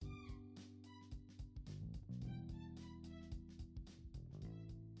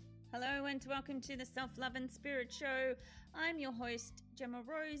Hello and welcome to the Self Love and Spirit Show. I'm your host, Gemma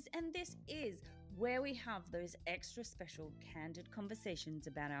Rose, and this is where we have those extra special candid conversations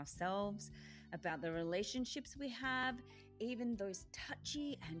about ourselves, about the relationships we have, even those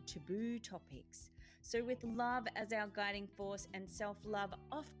touchy and taboo topics. So with love as our guiding force and self-love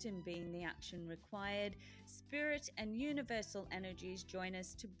often being the action required, spirit and universal energies join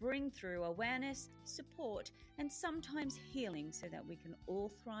us to bring through awareness, support, and sometimes healing so that we can all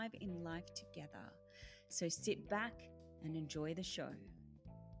thrive in life together. So sit back and enjoy the show.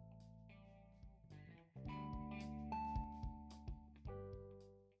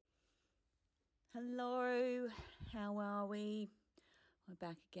 Hello, how are we? We're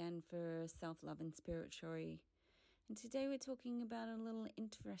back again for Self-Love and Spirit Show. And today we're talking about a little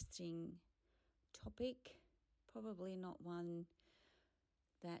interesting topic, probably not one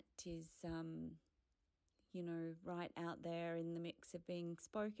that is, right out there in the mix of being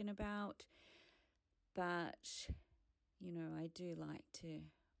spoken about. But, I do like to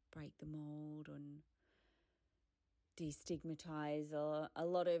break the mold and destigmatize a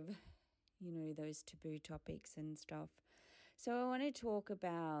lot of those taboo topics and stuff. So I want to talk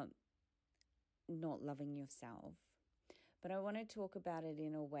about not loving yourself, but I want to talk about it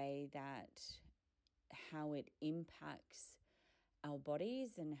in a way that how it impacts our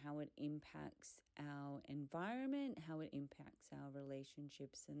bodies and how it impacts our environment, how it impacts our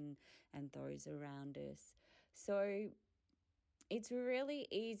relationships and those around us. So it's really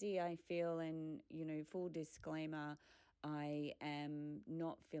easy, I feel, and, full disclaimer, I am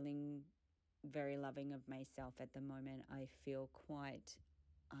not feeling very loving of myself at the moment. I feel quite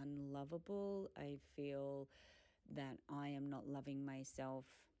unlovable. I feel that I am not loving myself,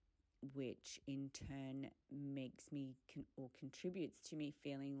 which in turn makes me or contributes to me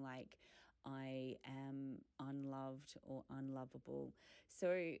feeling like I am unloved or unlovable.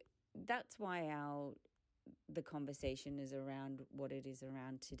 So that's why the conversation is around what it is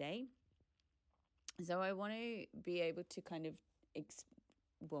around today. So I want to be able to kind of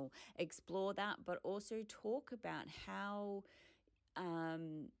explore that, but also talk about how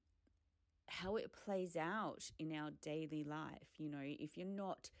it plays out in our daily life. If you're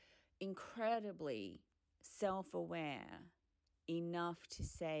not incredibly self-aware enough to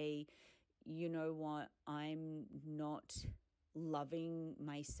say, you know what, I'm not loving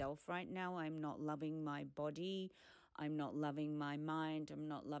myself right now. I'm not loving my body. I'm not loving my mind. I'm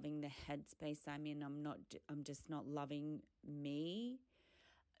not loving the headspace I'm in. I'm just not loving me.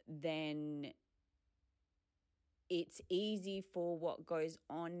 Then it's easy for what goes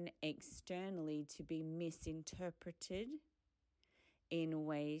on externally to be misinterpreted in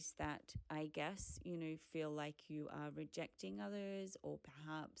ways that I guess, feel like you are rejecting others, or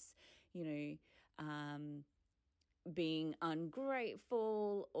perhaps, being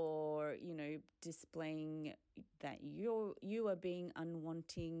ungrateful, or, displaying that you are being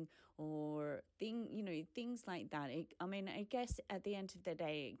unwanting, or things like that. I guess at the end of the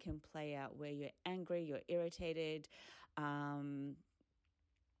day, it can play out where you're angry, you're irritated,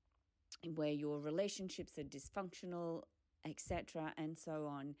 where your relationships are dysfunctional, etc., and so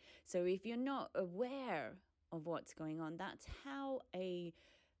on. So if you're not aware of what's going on, that's how a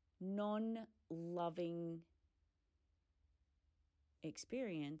non-loving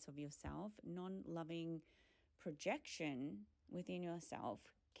experience of yourself, non-loving projection within yourself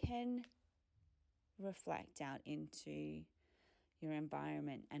can reflect out into your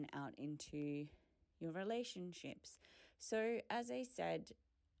environment and out into your relationships. So as I said,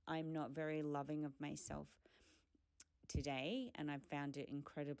 I'm not very loving of myself today, and I've found it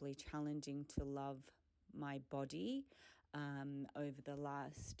incredibly challenging to love my body over the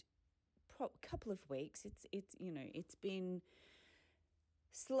last couple of weeks. It's been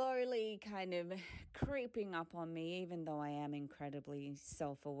slowly kind of creeping up on me, even though I am incredibly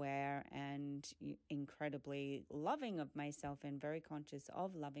self-aware and incredibly loving of myself and very conscious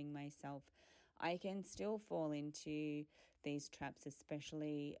of loving myself. I can still fall into these traps,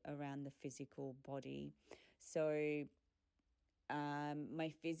 especially around the physical body. So my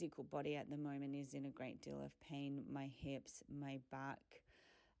physical body at the moment is in a great deal of pain. My hips, my back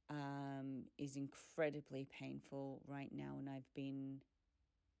is incredibly painful right now, and I've been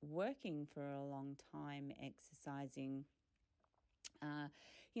working for a long time, exercising,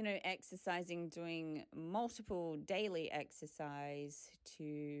 doing multiple daily exercise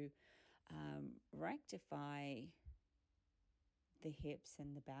to rectify the hips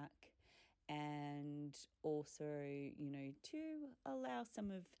and the back, and also, to allow some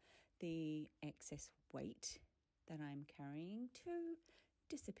of the excess weight that I'm carrying to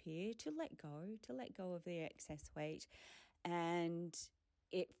disappear, to let go of the excess weight. And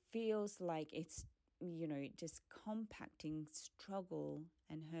it feels like it's, just compacting struggle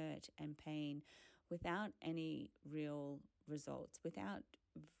and hurt and pain without any real results, without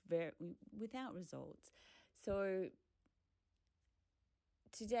results. So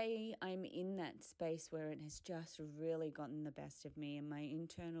today I'm in that space where it has just really gotten the best of me, and my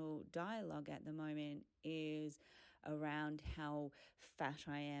internal dialogue at the moment is around how fat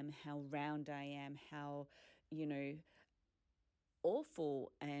I am, how round I am, how,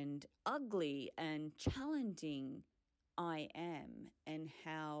 awful and ugly and challenging I am, and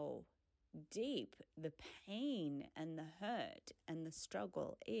how deep the pain and the hurt and the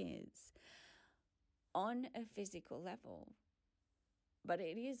struggle is on a physical level. But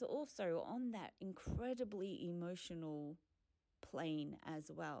it is also on that incredibly emotional plane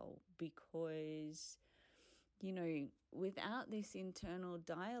as well, because, without this internal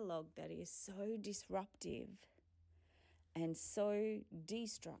dialogue that is so disruptive and so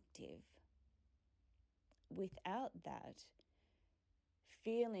destructive, without that,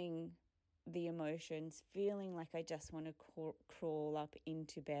 feeling the emotions, feeling like I just want to crawl up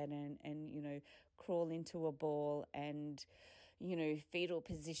into bed and crawl into a ball and, fetal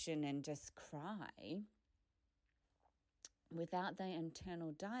position and just cry. Without the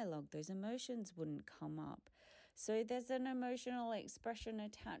internal dialogue, those emotions wouldn't come up. So there's an emotional expression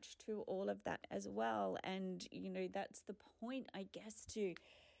attached to all of that as well. And, that's the point, I guess, to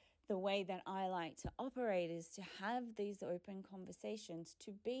the way that I like to operate, is to have these open conversations,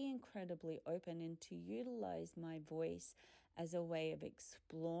 to be incredibly open and to utilize my voice as a way of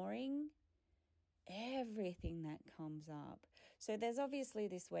exploring everything that comes up. So there's obviously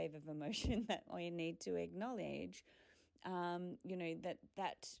this wave of emotion that I need to acknowledge.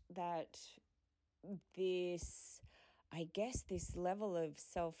 That this, I guess, this level of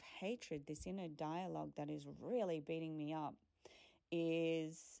self-hatred, this inner dialogue that is really beating me up,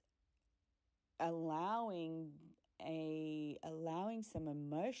 is allowing some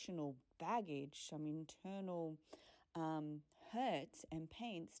emotional baggage, some internal hurts and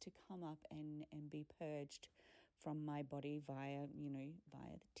pains to come up and be purged from my body via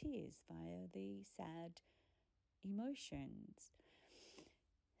the tears, via the sad emotions.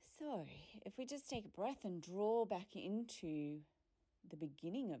 So if we just take a breath and draw back into the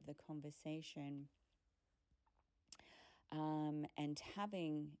beginning of the conversation, and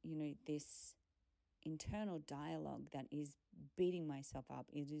having, this internal dialogue that is beating myself up,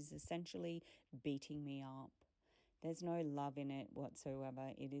 it is essentially beating me up. There's no love in it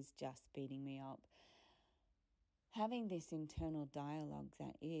whatsoever. It is just beating me up. Having this internal dialogue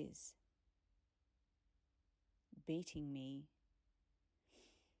that is beating me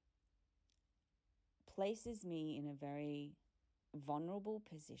places me in a very vulnerable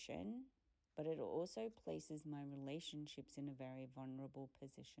position, but it also places my relationships in a very vulnerable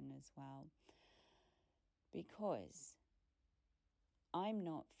position as well, because I'm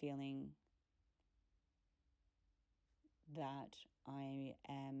not feeling that I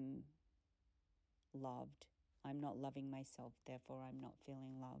am loved. I'm not loving myself, therefore I'm not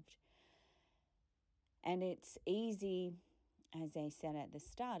feeling loved. And it's easy, as I said at the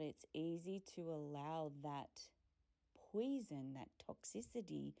start, it's easy to allow that poison, that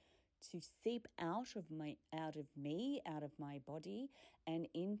toxicity, to seep out of me, out of my body, and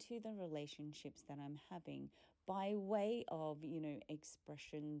into the relationships that I'm having by way of,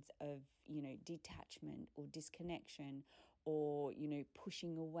 expressions of, detachment or disconnection, or,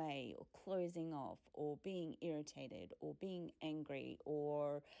 pushing away or closing off or being irritated or being angry,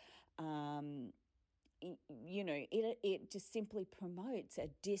 or, it just simply promotes a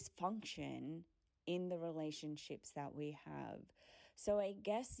dysfunction in the relationships that we have. So I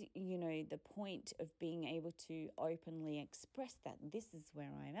guess, the point of being able to openly express that this is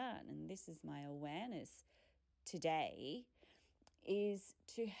where I'm at and this is my awareness today, is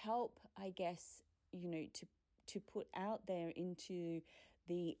to help, I guess, to put out there into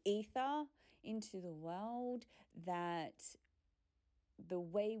the ether, into the world, that the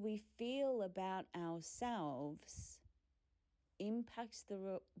way we feel about ourselves impacts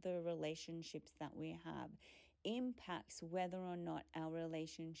the relationships that we have, impacts whether or not our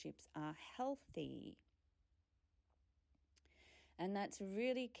relationships are healthy. And that's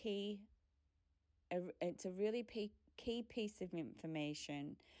really key. It's a really key piece of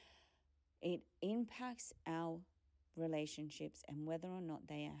information. It impacts our relationships and whether or not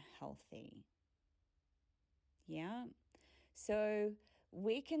they are healthy. Yeah. So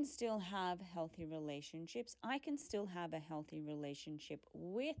we can still have healthy relationships. I can still have a healthy relationship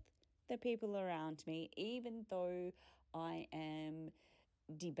with the people around me, even though I am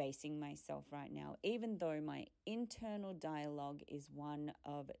debasing myself right now, even though my internal dialogue is one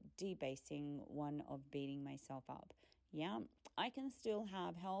of debasing, one of beating myself up. Yeah, I can still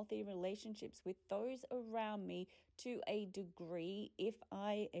have healthy relationships with those around me to a degree if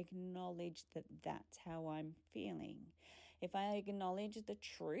I acknowledge that that's how I'm feeling. If I acknowledge the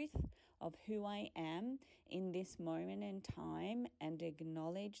truth of who I am in this moment in time and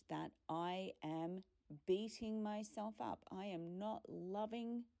acknowledge that I am beating myself up, I am not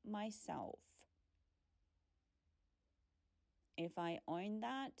loving myself. If I own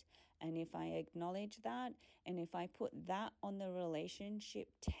that, and if I acknowledge that, and if I put that on the relationship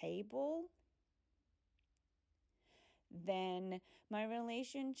table, then my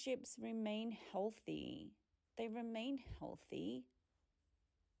relationships remain healthy. They remain healthy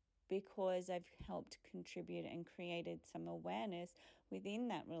because I've helped contribute and created some awareness within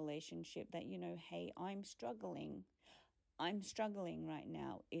that relationship that, hey, I'm struggling right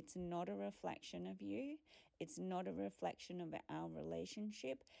now. It's not a reflection of you. It's not a reflection of our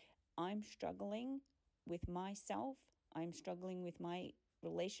relationship. I'm struggling with myself. I'm struggling with my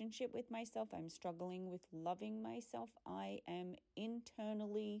relationship with myself. I'm struggling with loving myself. I am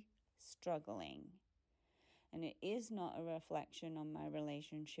internally struggling. And it is not a reflection on my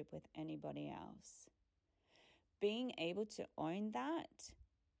relationship with anybody else. Being able to own that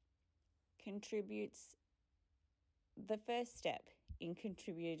contributes the first step in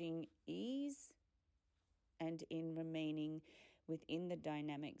contributing ease and in remaining within the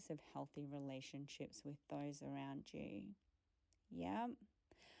dynamics of healthy relationships with those around you. Yeah.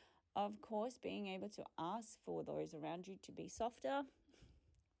 Of course, being able to ask for those around you to be softer,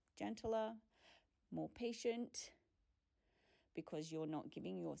 gentler, more patient, because you're not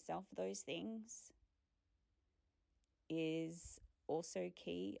giving yourself those things, is also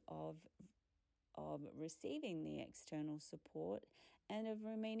key of receiving the external support and of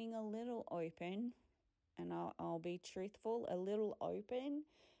remaining a little open, and I'll be truthful, a little open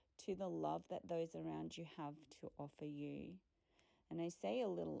to the love that those around you have to offer you. And I say a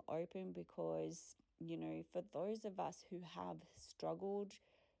little open because, for those of us who have struggled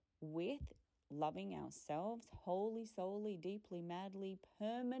with loving ourselves wholly, solely, deeply, madly,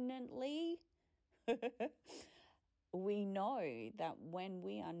 permanently, we know that when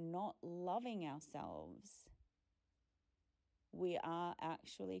we are not loving ourselves, we are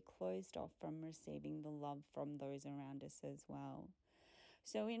actually closed off from receiving the love from those around us as well.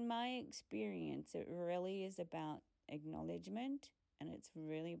 So in my experience, it really is about acknowledgement, and it's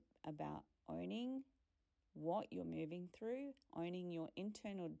really about owning what you're moving through, owning your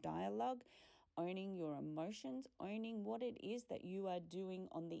internal dialogue, owning your emotions, owning what it is that you are doing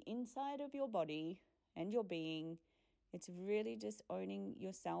on the inside of your body and your being. It's really just owning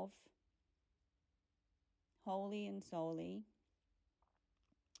yourself wholly and solely.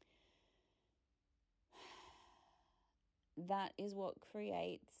 That is what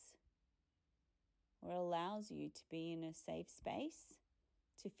creates or allows you to be in a safe space,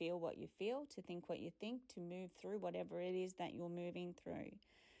 to feel what you feel, to think what you think, to move through whatever it is that you're moving through.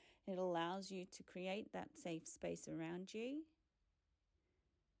 It allows you to create that safe space around you.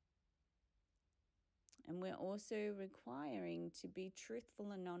 And we're also requiring to be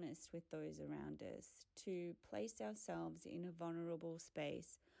truthful and honest with those around us, to place ourselves in a vulnerable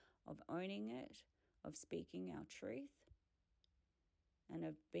space of owning it, of speaking our truth, and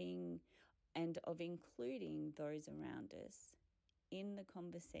of including those around us in the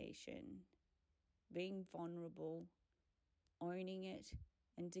conversation, being vulnerable, owning it,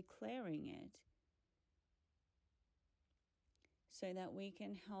 and declaring it, so that we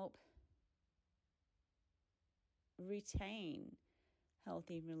can help retain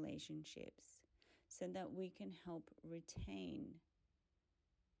healthy relationships, so that we can help retain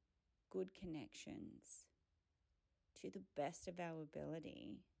good connections to the best of our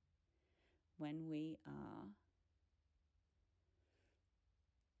ability when we are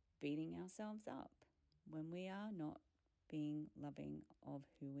beating ourselves up, when we are not being loving of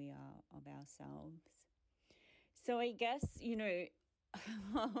who we are, of ourselves. So I guess,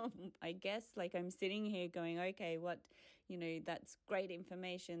 I guess like I'm sitting here going, okay, that's great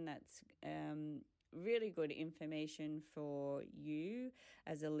information. That's really good information for you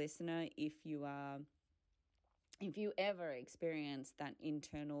as a listener if you ever experience that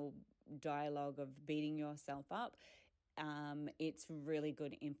internal dialogue of beating yourself up. It's really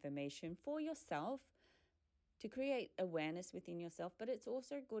good information for yourself to create awareness within yourself, but it's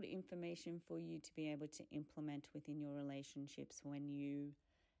also good information for you to be able to implement within your relationships when you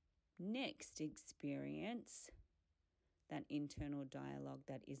next experience that internal dialogue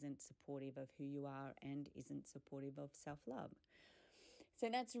that isn't supportive of who you are and isn't supportive of self-love. So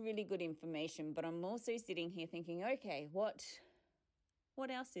that's really good information. But I'm also sitting here thinking, okay, what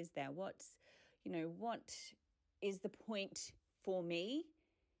else is there? What is the point for me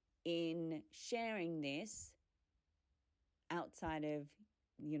in sharing this outside of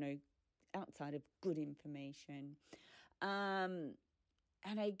good information? And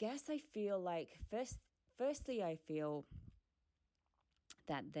I guess I feel like firstly, I feel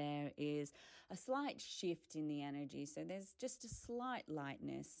that there is a slight shift in the energy. So there's just a slight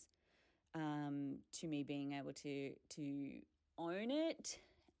lightness to me being able to own it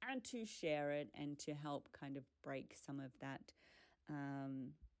and to share it and to help kind of break some of that,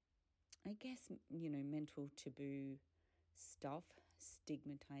 I guess, mental taboo stuff,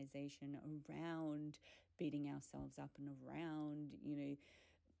 stigmatization around beating ourselves up and around,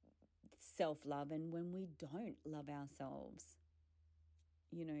 self-love. And when we don't love ourselves,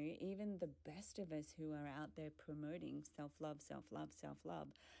 even the best of us who are out there promoting self-love, self-love, self-love,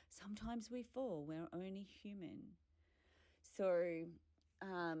 sometimes we fall. We're only human. So,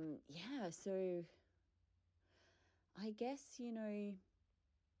 so I guess,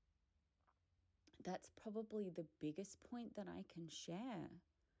 that's probably the biggest point that I can share,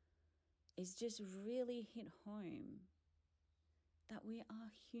 is just really hit home that we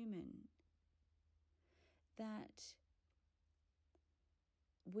are human, that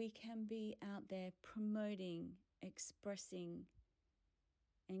we can be out there promoting, expressing,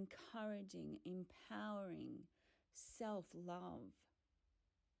 encouraging, empowering self-love.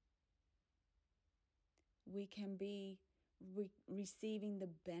 We can be receiving the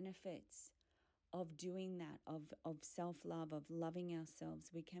benefits of doing that, of self-love, of loving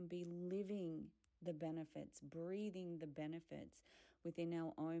ourselves. We can be living the benefits, breathing the benefits within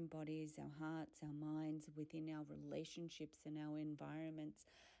our own bodies, our hearts, our minds, within our relationships and our environments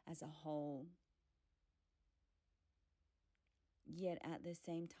as a whole. Yet at the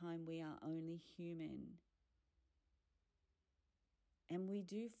same time, we are only human. And we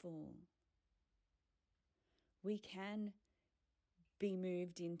do fall. We can be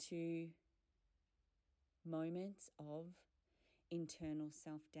moved into moments of internal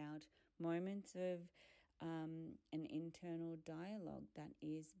self-doubt, moments of an internal dialogue that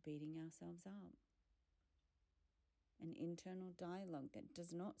is beating ourselves up, an internal dialogue that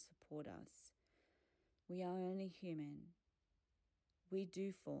does not support us. We are only human. We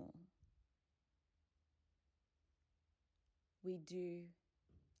do fall. We do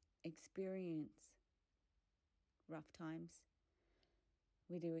experience rough times.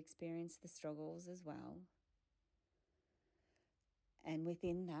 We do experience the struggles as well. And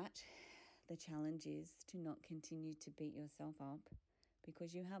within that, the challenge is to not continue to beat yourself up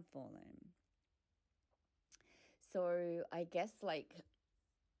because you have fallen. So I guess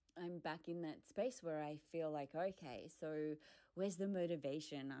I'm back in that space where I feel like, okay, so where's the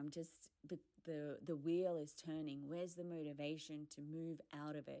motivation? I'm just, the wheel is turning. Where's the motivation to move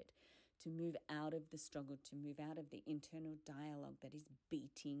out of it, to move out of the struggle, to move out of the internal dialogue that is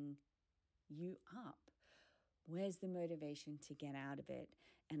beating you up? Where's the motivation to get out of it?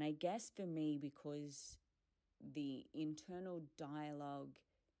 And I guess for me, because the internal dialogue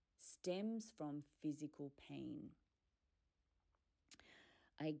stems from physical pain,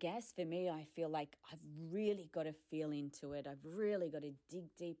 I guess for me, I feel like I've really got to feel into it. I've really got to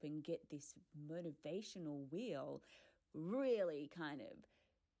dig deep and get this motivational wheel really kind of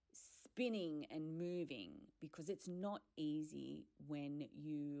spinning and moving, because it's not easy when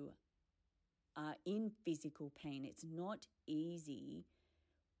you are in physical pain. It's not easy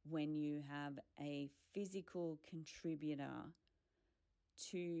when you have a physical contributor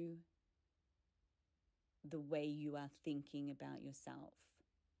to the way you are thinking about yourself.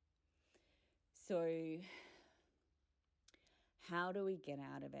 So how do we get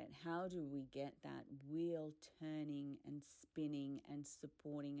out of it? How do we get that wheel turning and spinning and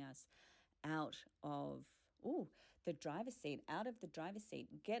supporting us out of the driver's seat, out of the driver's seat?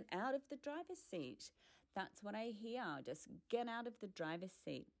 Get out of the driver's seat. That's what I hear. Just get out of the driver's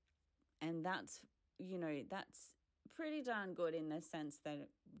seat. And that's pretty darn good in the sense that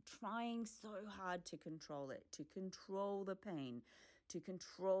trying so hard to control it, to control the pain, to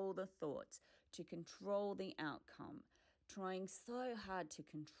control the thoughts, to control the outcome, trying so hard to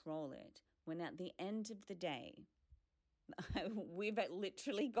control it, when at the end of the day, we've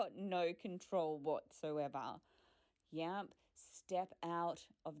literally got no control whatsoever. Yep, step out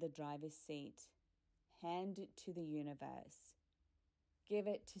of the driver's seat, hand it to the universe. Give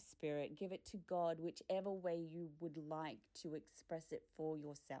it to spirit, give it to God, whichever way you would like to express it for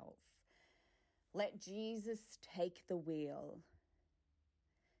yourself. Let Jesus take the wheel.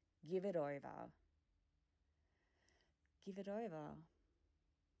 Give it over. Give it over.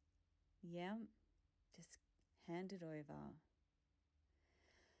 Yeah, just hand it over.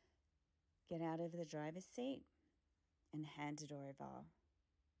 Get out of the driver's seat and hand it over.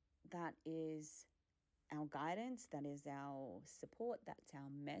 That is our guidance, that is our support, that's our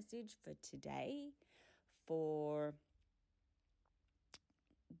message for today, for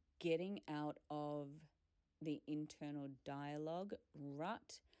getting out of the internal dialogue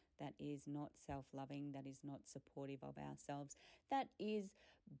rut that is not self-loving, that is not supportive of ourselves, that is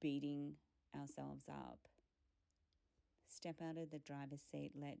beating ourselves up. Step out of the driver's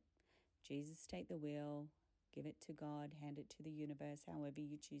seat, let Jesus take the wheel, give it to God, hand it to the universe, however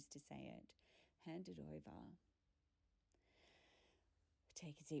you choose to say it. Hand it over.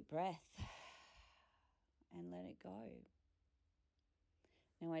 Take a deep breath and let it go.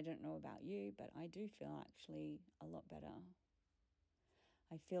 Now, I don't know about you, but I do feel actually a lot better.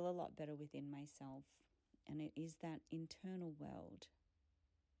 I feel a lot better within myself, and it is that internal world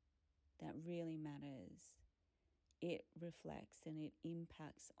that really matters. It reflects and it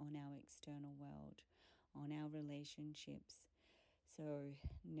impacts on our external world, on our relationships. So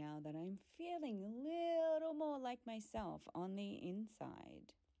now that I'm feeling a little more like myself on the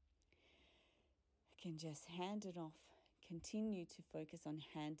inside, I can just hand it off, continue to focus on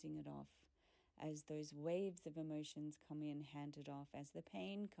handing it off. As those waves of emotions come in, hand it off. As the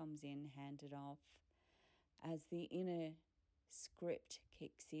pain comes in, hand it off. As the inner script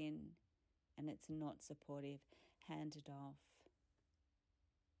kicks in and it's not supportive, hand it off.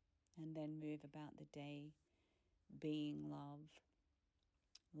 And then move about the day being love,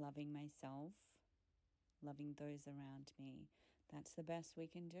 loving myself, loving those around me. That's the best we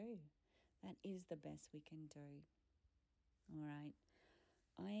can do. That is the best we can do. All right.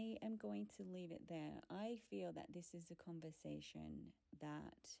 I am going to leave it there. I feel that this is a conversation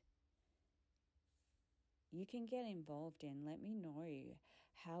that you can get involved in. Let me know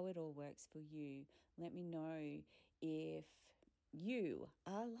how it all works for you. Let me know if you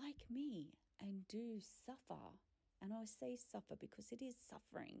are like me and do suffer. And I say suffer because it is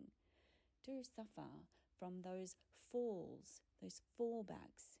suffering. Do suffer from those falls, those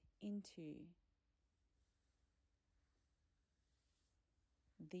fallbacks into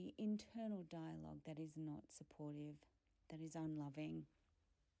the internal dialogue that is not supportive, that is unloving.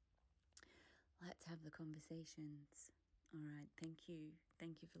 Let's have the conversations. All right, thank you.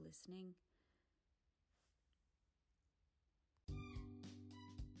 Thank you for listening.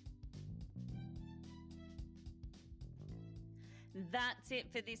 That's it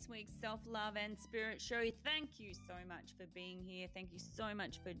for this week's Self-Love and Spirit Show. Thank you so much for being here. Thank you so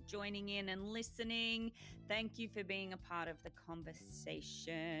much for joining in and listening. Thank you for being a part of the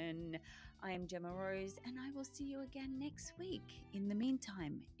conversation. I am Gemma Rose, and I will see you again next week. In the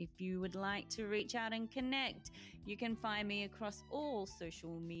meantime, if you would like to reach out and connect, you can find me across all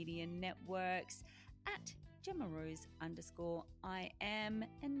social media networks at GemmaRose_IM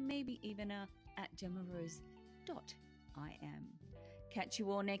and maybe even at GemmaRose.IM. Catch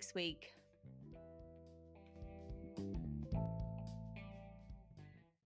you all next week.